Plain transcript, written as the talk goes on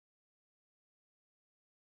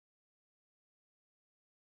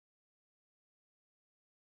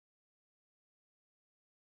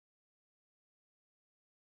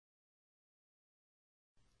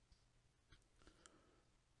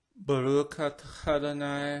Baruch atah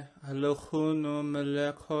Adonai Eloheinu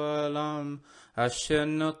melech haolam asher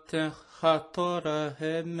notech haTorah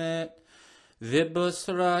emet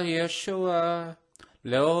v'bosra Yeshua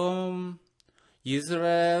leom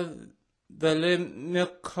Yisrael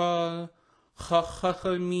v'lemikol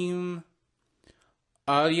chachamim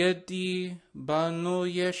al yadi banu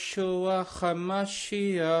Yeshua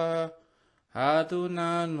HaMashiach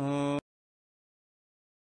Adonanu.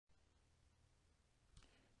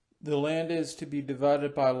 The land is to be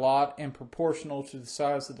divided by lot and proportional to the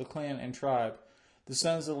size of the clan and tribe. The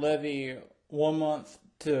sons of Levi, 1 month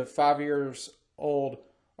to 5 years old,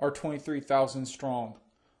 are 23,000 strong.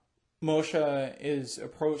 Moshe is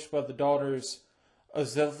approached by the daughters of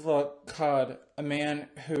Zephakad, a man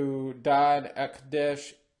who died at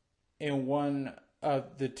Kadesh in one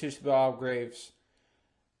of the Tishbal graves.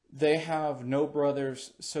 They have no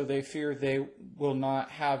brothers, so they fear they will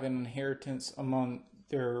not have an inheritance among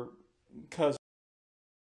their cousins.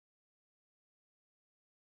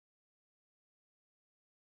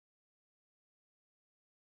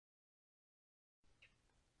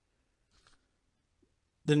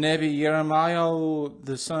 The Nevi Jeremiah,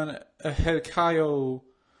 the son of Hezekiah,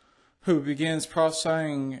 who begins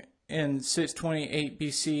prophesying in 628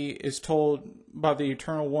 BC, is told by the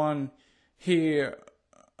Eternal One he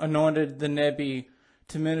anointed the Nebi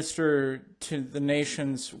to minister to the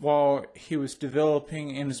nations while he was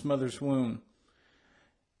developing in his mother's womb.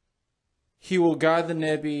 He will guide the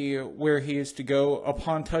Nebi where he is to go.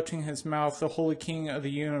 Upon touching his mouth, the Holy King of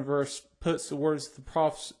the universe puts the words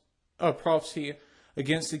of prophecy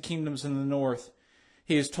against the kingdoms in the north.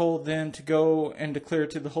 He is told then to go and declare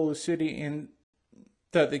to the holy city and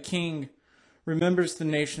that the king remembers the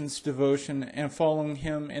nation's devotion and following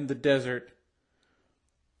him in the desert.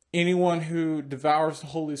 Anyone who devours the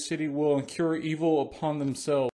holy city will incur evil upon themselves.